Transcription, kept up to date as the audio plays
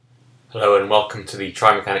Hello and welcome to the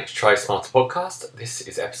Try Mechanics Try Smarter podcast. This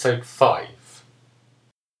is episode 5.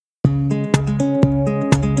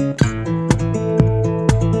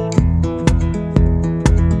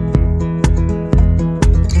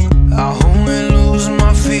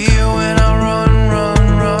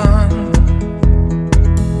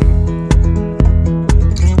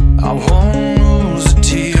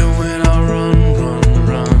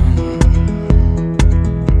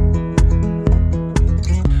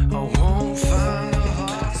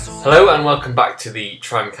 Hello and welcome back to the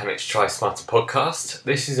Try Mechanics Try Smarter podcast.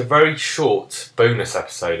 This is a very short bonus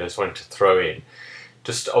episode I just wanted to throw in.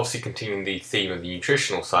 Just obviously continuing the theme of the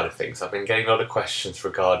nutritional side of things. I've been getting a lot of questions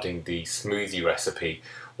regarding the smoothie recipe,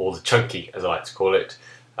 or the chunky as I like to call it,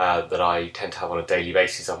 that I tend to have on a daily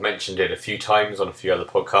basis. I've mentioned it a few times on a few other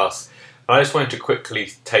podcasts. And I just wanted to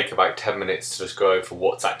quickly take about 10 minutes to just go over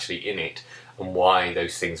what's actually in it and why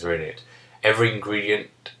those things are in it. Every ingredient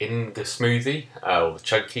in the smoothie, or the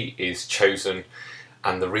chunky, is chosen,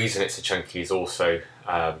 and the reason it's a chunky is also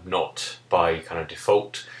not by kind of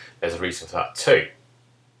default. There's a reason for that too.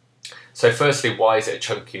 So firstly, why is it a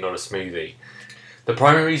chunky, not a smoothie? The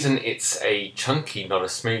primary reason it's a chunky, not a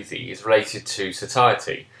smoothie, is related to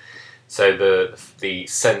satiety. So the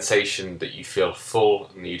sensation that you feel full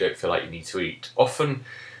and that you don't feel like you need to eat. Often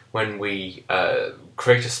when we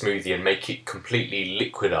create a smoothie and make it completely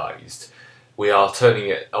liquidized, we are turning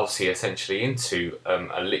it obviously essentially into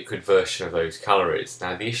a liquid version of those calories.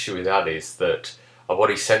 Now the issue with that is that our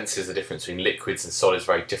body senses the difference between liquids and solids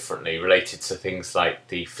very differently, related to things like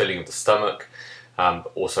the filling of the stomach,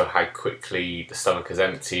 also how quickly the stomach is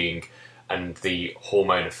emptying and the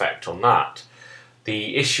hormone effect on that.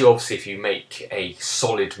 The issue obviously if you make a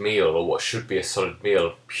solid meal, or what should be a solid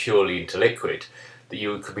meal, purely into liquid, that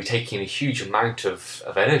you could be taking a huge amount of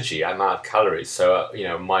energy, amount of calories. So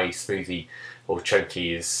my smoothie or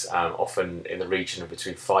chunky is often in the region of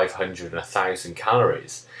between 500 and 1,000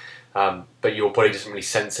 calories, but your body doesn't really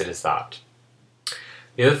sense it as that.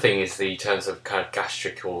 The other thing is in terms of kind of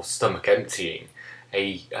gastric or stomach emptying,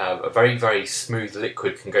 a very, very smooth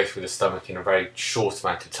liquid can go through the stomach in a very short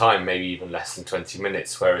amount of time, maybe even less than 20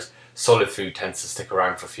 minutes, whereas solid food tends to stick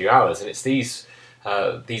around for a few hours. And it's these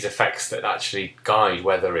effects that actually guide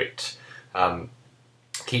whether it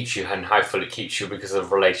keeps you and how full it keeps you, because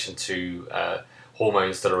of relation to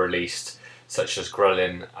hormones that are released, such as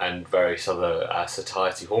ghrelin and various other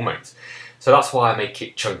satiety hormones. So that's why I make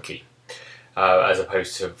it chunky, as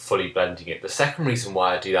opposed to fully blending it. The second reason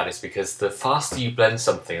why I do that is because the faster you blend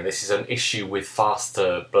something, and this is an issue with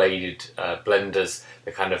faster bladed blenders,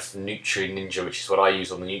 the kind of Nutri Ninja, which is what I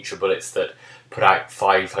use on the NutriBullets that put out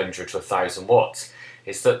 500 to 1,000 watts,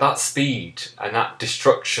 is that speed and that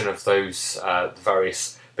destruction of those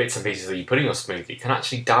various bits and pieces that you put in your smoothie can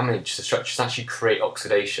actually damage the structures, actually create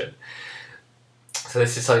oxidation. So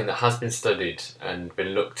this is something that has been studied and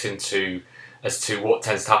been looked into as to what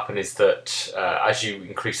tends to happen is that as you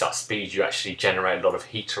increase that speed, you actually generate a lot of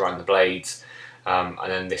heat around the blades, and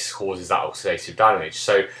then this causes that oxidative damage.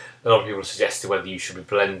 So a lot of people have suggested whether you should be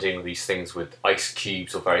blending these things with ice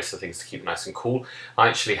cubes or various other things to keep them nice and cool. I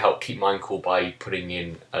actually help keep mine cool by putting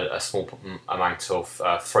in a small amount of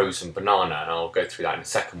frozen banana, and I'll go through that in a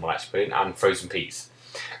second. We'll actually put in, and frozen peas.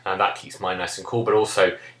 And that keeps mine nice and cool, but also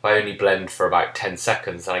if I only blend for about 10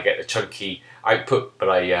 seconds, then I get the chunky output, but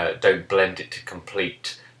I don't blend it to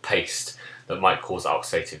complete paste that might cause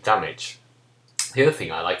oxidative damage. The other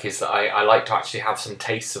thing I like is that I like to actually have some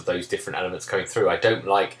tastes of those different elements going through. I don't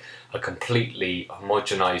like a completely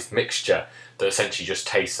homogenized mixture that essentially just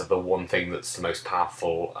tastes of the one thing that's the most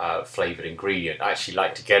powerful flavoured ingredient. I actually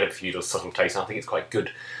like to get a few little subtle tastes, and I think it's quite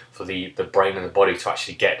good for the brain and the body to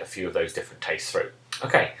actually get a few of those different tastes through.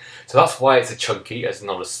 Okay, so that's why it's a chunky as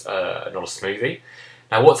not a smoothie.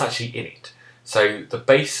 Now what's actually in it? So the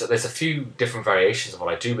base, there's a few different variations of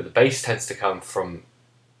what I do, but the base tends to come from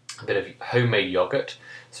a bit of homemade yogurt.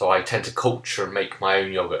 So I tend to culture and make my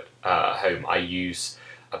own yogurt at home. I use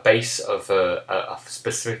a base of a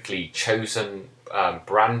specifically chosen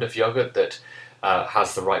brand of yogurt that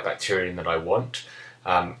has the right bacteria that I want.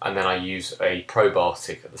 And then I use a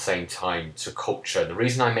probiotic at the same time to culture. The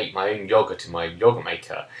reason I make my own yogurt in my yogurt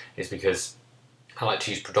maker is because I like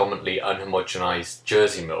to use predominantly unhomogenized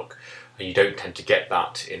Jersey milk. You don't tend to get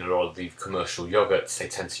that in a lot of the commercial yogurts. They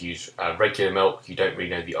tend to use regular milk. You don't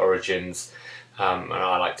really know the origins. And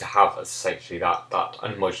I like to have essentially that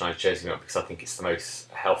unhomogenized Jersey milk because I think it's the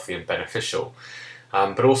most healthy and beneficial.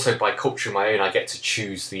 But also by culturing my own, I get to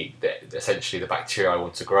choose essentially the bacteria I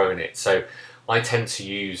want to grow in it. So I tend to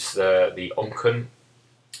use the Onken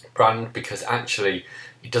brand because actually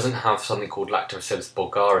it doesn't have something called Lactobacillus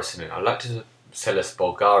bulgaris in it. Now, Bacillus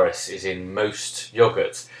bulgaris is in most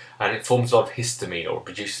yogurts, and it forms a lot of histamine, or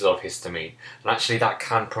produces a lot of histamine, and actually that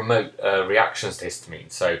can promote reactions to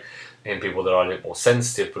histamine. So in people that are a bit more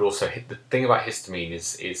sensitive, but also the thing about histamine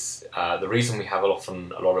is the reason we have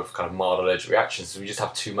often a lot of kind of mild allergic reactions is we just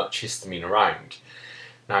have too much histamine around.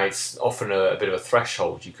 Now, it's often a bit of a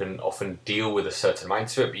threshold. You can often deal with a certain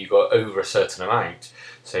amount of it, but you go over a certain amount.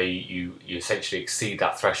 So you essentially exceed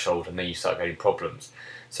that threshold, and then you start getting problems.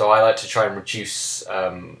 So I like to try and reduce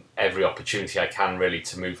every opportunity I can, really,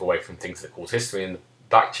 to move away from things that cause histamine. And the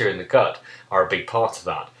bacteria in the gut are a big part of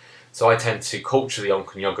that. So I tend to culture the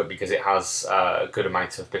Onken yogurt because it has a good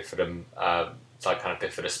amount of bifidum, like kind of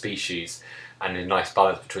bifida species, and a nice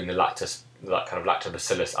balance between that kind of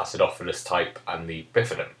lactobacillus acidophilus type and the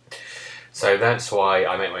bifidum. So that's why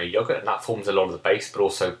I make my yogurt, and that forms a lot of the base, but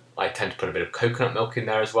also I tend to put a bit of coconut milk in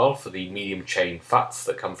there as well for the medium chain fats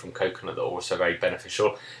that come from coconut that are also very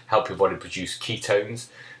beneficial, help your body produce ketones,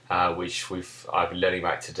 which I've been learning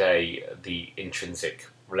about today, the intrinsic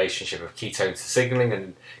relationship of ketones to signaling,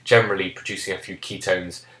 and generally producing a few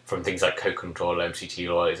ketones from things like coconut oil, MCT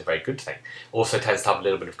oil is a very good thing. Also tends to have a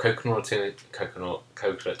little bit of coconut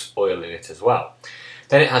oil in it as well.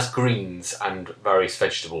 Then it has greens and various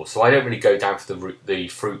vegetables. So I don't really go down for the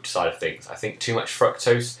fruit side of things. I think too much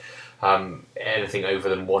fructose, anything over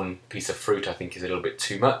than one piece of fruit, I think is a little bit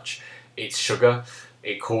too much. It's sugar.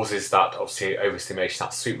 It causes that, obviously, overstimulation,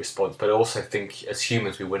 that sweet response. But I also think as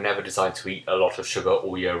humans we were never designed to eat a lot of sugar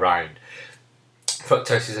all year round.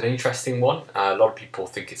 Fructose is an interesting one. A lot of people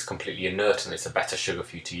think it's completely inert and it's a better sugar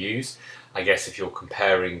for you to use. I guess if you're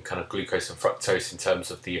comparing kind of glucose and fructose in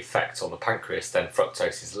terms of the effect on the pancreas, then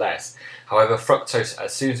fructose is less. However, fructose,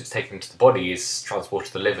 as soon as it's taken into the body, is transported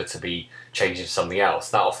to the liver to be changed into something else.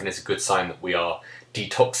 That often is a good sign that we are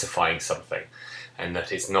detoxifying something, and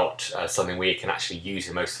that it's not something we can actually use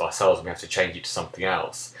in most of our cells, and we have to change it to something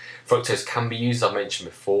else. Fructose can be used, I mentioned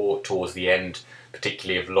before, towards the end,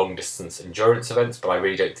 particularly of long distance endurance events, but I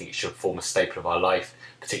really don't think it should form a staple of our life,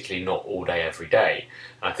 particularly not all day, every day.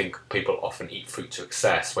 And I think people often eat fruit to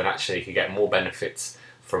excess when actually you can get more benefits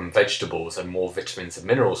from vegetables and more vitamins and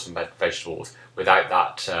minerals from vegetables without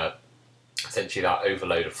that, essentially that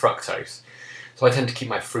overload of fructose. So I tend to keep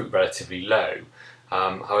my fruit relatively low.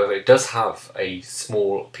 However, it does have a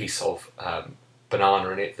small piece of banana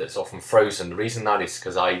in it that's often frozen. The reason that is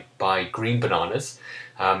because I buy green bananas,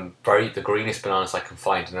 the greenest bananas I can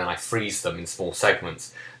find, and then I freeze them in small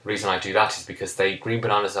segments. The reason I do that is because green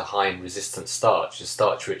bananas are high in resistant starch, a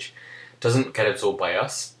starch which doesn't get absorbed by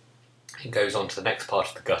us. It goes on to the next part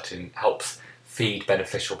of the gut and helps feed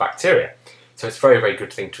beneficial bacteria. So it's a very, very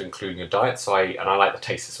good thing to include in your diet. And I like the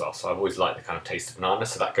taste as well. So I've always liked the kind of taste of banana,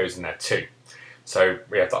 so that goes in there too. So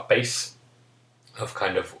we have that base of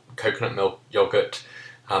kind of coconut milk, yogurt,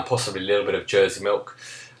 possibly a little bit of Jersey milk,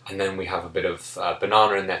 and then we have a bit of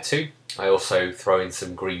banana in there too. I also throw in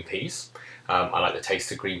some green peas. I like the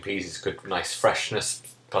taste of green peas. It's good, nice freshness.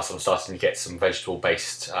 Plus I'm starting to get some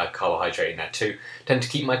vegetable-based carbohydrate in there too. Tend to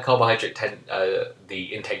keep my carbohydrate the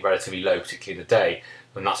intake relatively low, particularly in the day,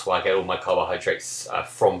 and that's why I get all my carbohydrates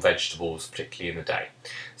from vegetables, particularly in the day.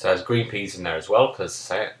 So there's green peas in there as well,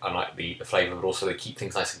 because I like the flavour, but also they keep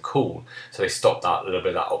things nice and cool, so they stop that little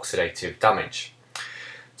bit of that oxidative damage.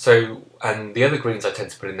 So, and the other greens I tend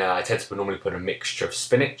to put in there, I tend to normally put a mixture of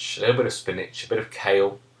spinach, a little bit of spinach, a bit of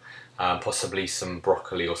kale, possibly some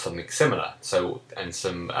broccoli or something similar. So, and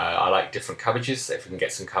some, I like different cabbages. If we can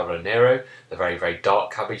get some cavolo nero, the very, very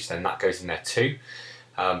dark cabbage, then that goes in there too.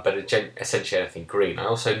 But essentially anything green. I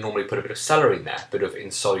also normally put a bit of celery in there, a bit of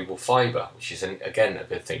insoluble fibre, which is, again, a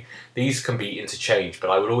good thing. These can be interchanged, but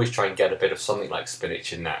I would always try and get a bit of something like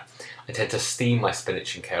spinach in there. I tend to steam my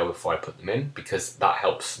spinach and kale before I put them in, because that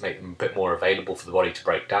helps make them a bit more available for the body to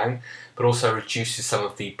break down, but also reduces some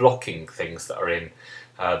of the blocking things that are in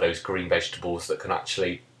those green vegetables that can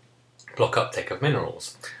actually block uptake of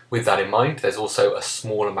minerals. With that in mind, there's also a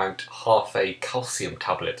small amount, half a calcium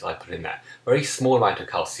tablet that I put in there. Very small amount of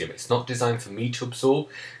calcium. It's not designed for me to absorb,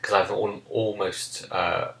 because I've almost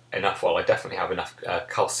enough, well, I definitely have enough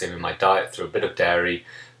calcium in my diet through a bit of dairy,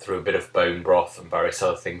 through a bit of bone broth and various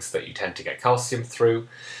other things that you tend to get calcium through.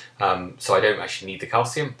 So I don't actually need the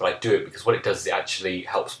calcium, but I do it because what it does is it actually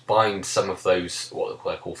helps bind some of those, what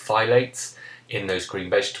they're called phthalates, in those green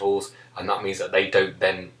vegetables, and that means that they don't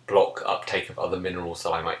then block uptake of other minerals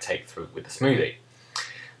that I might take through with the smoothie.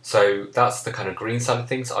 So that's the kind of green side of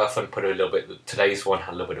things. I often put a little bit, today's one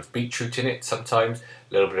had a little bit of beetroot in it sometimes,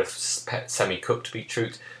 a little bit of semi-cooked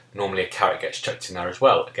beetroot. Normally a carrot gets chucked in there as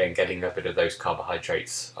well, again getting a bit of those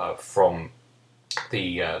carbohydrates from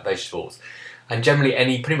the vegetables. And generally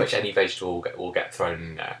pretty much any vegetable will get thrown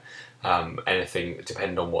in there. anything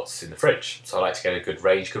depending on what's in the fridge. So I like to get a good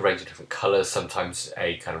range of different colours. Sometimes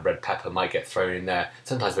a kind of red pepper might get thrown in there,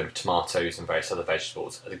 sometimes a bit of tomatoes and various other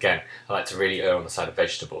vegetables. And again, I like to really err on the side of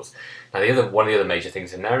vegetables. Now one of the other major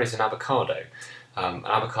things in there is an avocado. An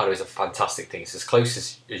avocado is a fantastic thing. It's as close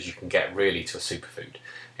as you can get really to a superfood.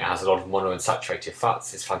 It has a lot of monounsaturated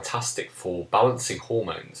fats. It's fantastic for balancing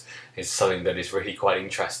hormones. It's something that is really quite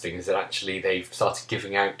interesting, is that actually they've started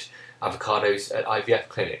giving out avocados at IVF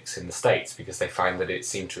clinics in the States because they found that it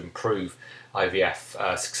seemed to improve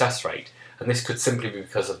IVF success rate. And this could simply be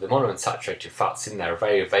because of the monounsaturated fats in there are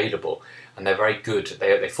very available, and they're very good.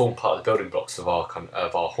 They form part of the building blocks of our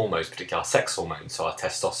hormones, particularly our sex hormones, so our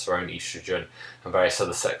testosterone, estrogen, and various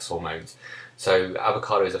other sex hormones. So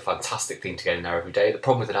avocado is a fantastic thing to get in there every day. The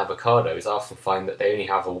problem with an avocado is I often find that they only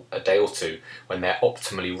have a day or two when they're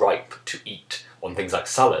optimally ripe to eat on things like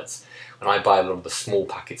salads. And I buy a lot of the small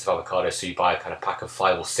packets of avocados, so you buy a kind of pack of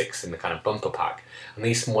 5 or 6 in the kind of bumper pack. And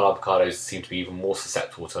these small avocados seem to be even more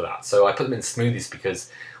susceptible to that. So I put them in smoothies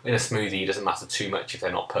because in a smoothie it doesn't matter too much if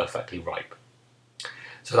they're not perfectly ripe.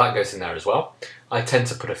 So that goes in there as well. I tend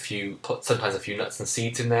to put sometimes a few nuts and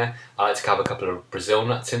seeds in there. I like to have a couple of Brazil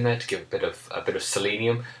nuts in there to give a bit of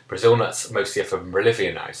selenium. Brazil nuts mostly are from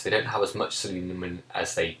Bolivia now, so they don't have as much selenium in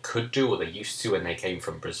as they could do or they used to when they came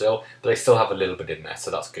from Brazil, but they still have a little bit in there,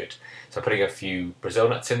 so that's good. So I'm putting a few Brazil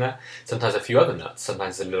nuts in there, sometimes a few other nuts,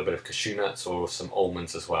 sometimes a little bit of cashew nuts or some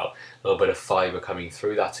almonds as well. A little bit of fibre coming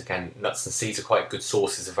through that. Again, nuts and seeds are quite good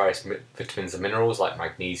sources of various vitamins and minerals like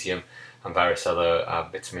magnesium and various other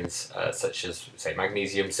vitamins such as, say,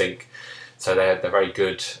 magnesium, zinc. So they're very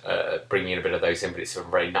good at bringing in a bit of those in, but it's a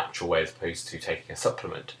very natural way as opposed to taking a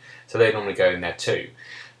supplement. So they normally go in there too.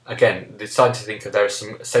 Again, it's starting to think of there are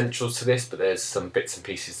some essentials to this, but there's some bits and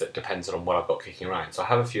pieces that depends on what I've got kicking around. So I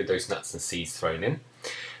have a few of those nuts and seeds thrown in.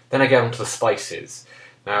 Then I get onto the spices.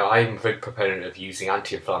 Now, I'm a big proponent of using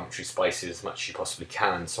anti-inflammatory spices as much as you possibly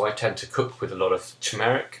can. So I tend to cook with a lot of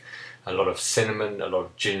tumeric, a lot of cinnamon, a lot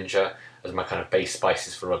of ginger, as my kind of base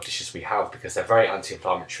spices for a lot of dishes we have, because they're very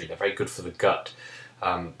anti-inflammatory, they're very good for the gut.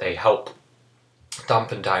 They help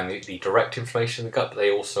dampen down the direct inflammation in the gut, but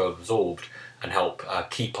they also absorbed and help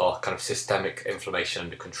keep our kind of systemic inflammation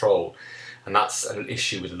under control. And that's an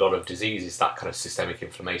issue with a lot of diseases, that kind of systemic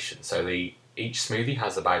inflammation. So each smoothie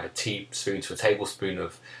has about a teaspoon to a tablespoon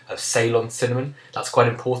of Ceylon cinnamon. That's quite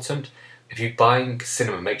important. If you're buying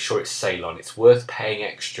cinnamon, make sure it's Ceylon. It's worth paying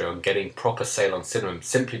extra and getting proper Ceylon cinnamon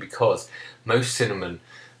simply because most cinnamon,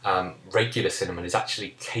 regular cinnamon, is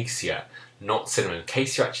actually cassia, not cinnamon.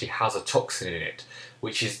 Cassia actually has a toxin in it,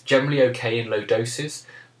 which is generally okay in low doses,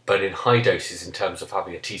 but in high doses, in terms of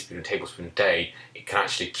having a teaspoon and tablespoon a day, it can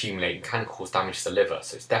actually accumulate and can cause damage to the liver.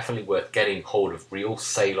 So it's definitely worth getting hold of real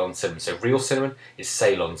Ceylon cinnamon. So real cinnamon is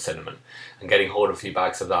Ceylon cinnamon, and getting hold of a few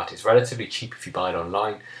bags of that is relatively cheap if you buy it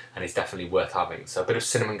online, and it's definitely worth having. So a bit of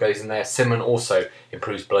cinnamon goes in there. Cinnamon also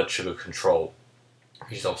improves blood sugar control,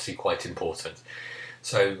 which is obviously quite important.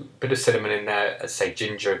 So a bit of cinnamon in there, let's say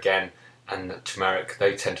ginger again, and turmeric,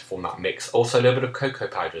 they tend to form that mix. Also a little bit of cocoa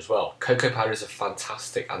powder as well. Cocoa powder is a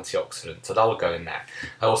fantastic antioxidant, so that'll go in there.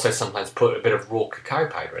 I also sometimes put a bit of raw cacao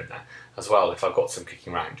powder in there as well if I've got some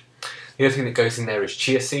kicking around. The other thing that goes in there is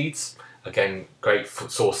chia seeds. Again, great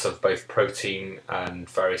source of both protein and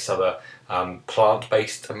various other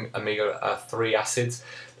plant-based omega-3 acids.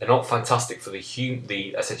 They're not fantastic for the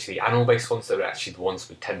essentially the animal-based ones. They're actually the ones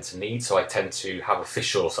we tend to need. So I tend to have a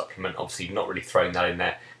fish oil supplement. Obviously, not really throwing that in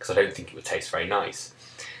there because I don't think it would taste very nice.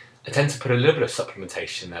 I tend to put a little bit of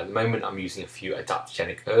supplementation there. At the moment, I'm using a few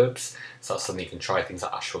adaptogenic herbs. So that's something you can try. Things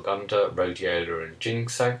like ashwagandha, rhodiola, and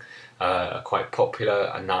ginseng are quite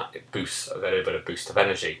popular, and that boosts a little bit of boost of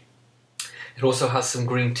energy. It also has some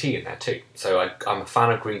green tea in there too. So I'm a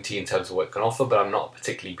fan of green tea in terms of what it can offer, but I'm not a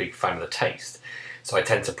particularly big fan of the taste. So I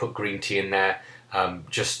tend to put green tea in there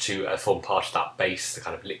just to form part of that base, the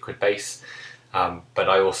kind of liquid base. But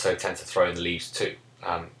I also tend to throw in the leaves too.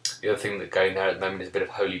 The other thing that going there at the moment is a bit of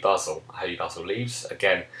holy basil. Holy basil leaves,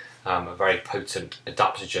 again, a very potent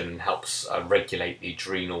adaptogen and helps regulate the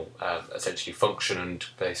adrenal essentially function and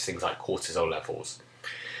various things like cortisol levels.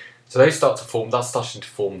 So those that's starting to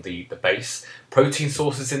form the base. Protein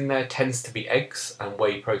sources in there tends to be eggs and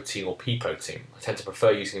whey protein or pea protein. I tend to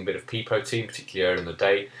prefer using a bit of pea protein, particularly early in the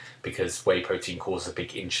day, because whey protein causes a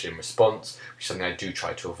big insulin response, which is something I do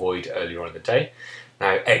try to avoid earlier on in the day.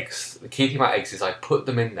 Now, eggs. The key thing about eggs is I put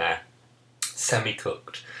them in there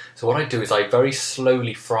semi-cooked. So what I do is I very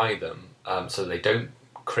slowly fry them so that they don't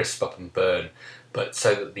crisp up and burn, but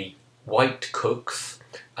so that the white cooks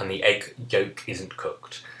and the egg yolk isn't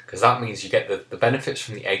cooked. because that means you get the benefits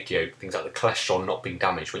from the egg yolk, things like the cholesterol not being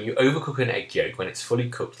damaged. When you overcook an egg yolk, when it's fully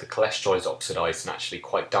cooked, the cholesterol is oxidised and actually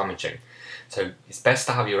quite damaging. So it's best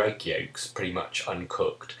to have your egg yolks pretty much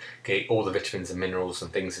uncooked. Okay, all the vitamins and minerals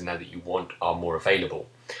and things in there that you want are more available.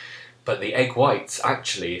 But the egg whites,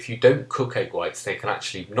 actually, if you don't cook egg whites, they can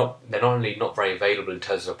actually they're not only not very available in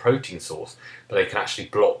terms of a protein source, but they can actually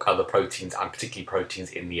block other proteins, and particularly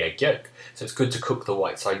proteins in the egg yolk. So it's good to cook the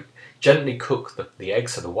whites. So I gently cook the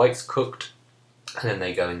eggs, so the whites cooked, and then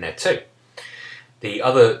they go in there too. The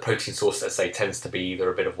other protein source, let's say, tends to be either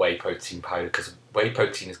a bit of whey protein powder, because whey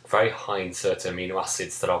protein is very high in certain amino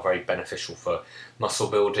acids that are very beneficial for muscle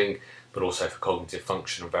building, but also for cognitive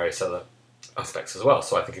function and various other aspects as well.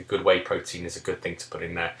 So I think a good whey protein is a good thing to put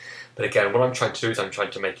in there. But again, what I'm trying to do is I'm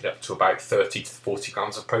trying to make it up to about 30 to 40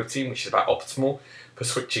 grams of protein, which is about optimal for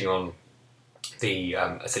switching on the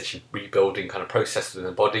essentially rebuilding kind of process within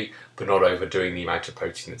the body, but not overdoing the amount of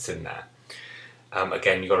protein that's in there.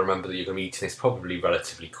 Again, you've got to remember that you're going to be eating this probably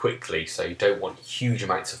relatively quickly, so you don't want huge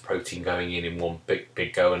amounts of protein going in one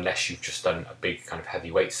big go unless you've just done a big kind of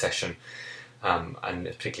heavy weight session, and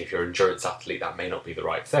particularly if you're an endurance athlete, that may not be the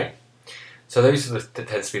right thing. So those are that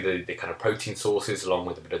tends to be the kind of protein sources, along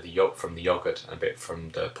with a bit of the yolk from the yogurt and a bit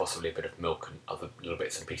from possibly a bit of milk and other little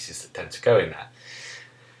bits and pieces that tend to go in there.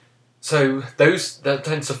 So that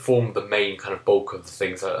tends to form the main kind of bulk of the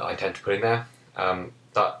things that I tend to put in there.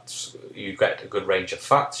 That you get a good range of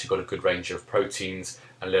fats, you've got a good range of proteins,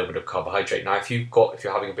 and a little bit of carbohydrate. Now, if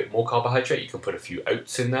you're having a bit more carbohydrate, you can put a few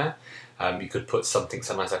oats in there. You could put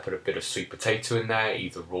sometimes I put a bit of sweet potato in there,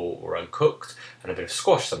 either raw or uncooked, and a bit of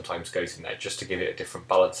squash sometimes goes in there, just to give it a different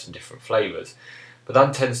balance and different flavours. But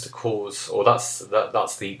that tends to cause, or that's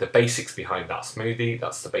the basics behind that smoothie.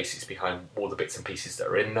 That's the basics behind all the bits and pieces that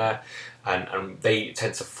are in there, and they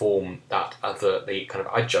tend to form the kind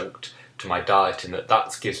of adjunct to my diet, in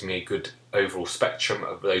that gives me a good overall spectrum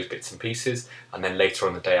of those bits and pieces. And then later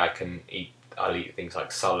on in the day, I'll eat things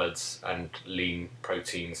like salads and lean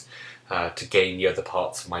proteins to gain the other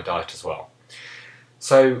parts of my diet as well.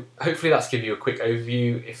 So hopefully that's given you a quick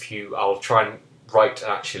overview. I'll try and write an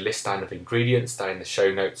actual list down of ingredients down in the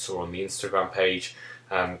show notes or on the Instagram page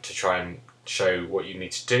to try and show what you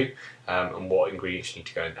need to do and what ingredients you need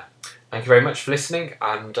to go in there. Thank you very much for listening,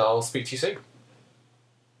 and I'll speak to you soon.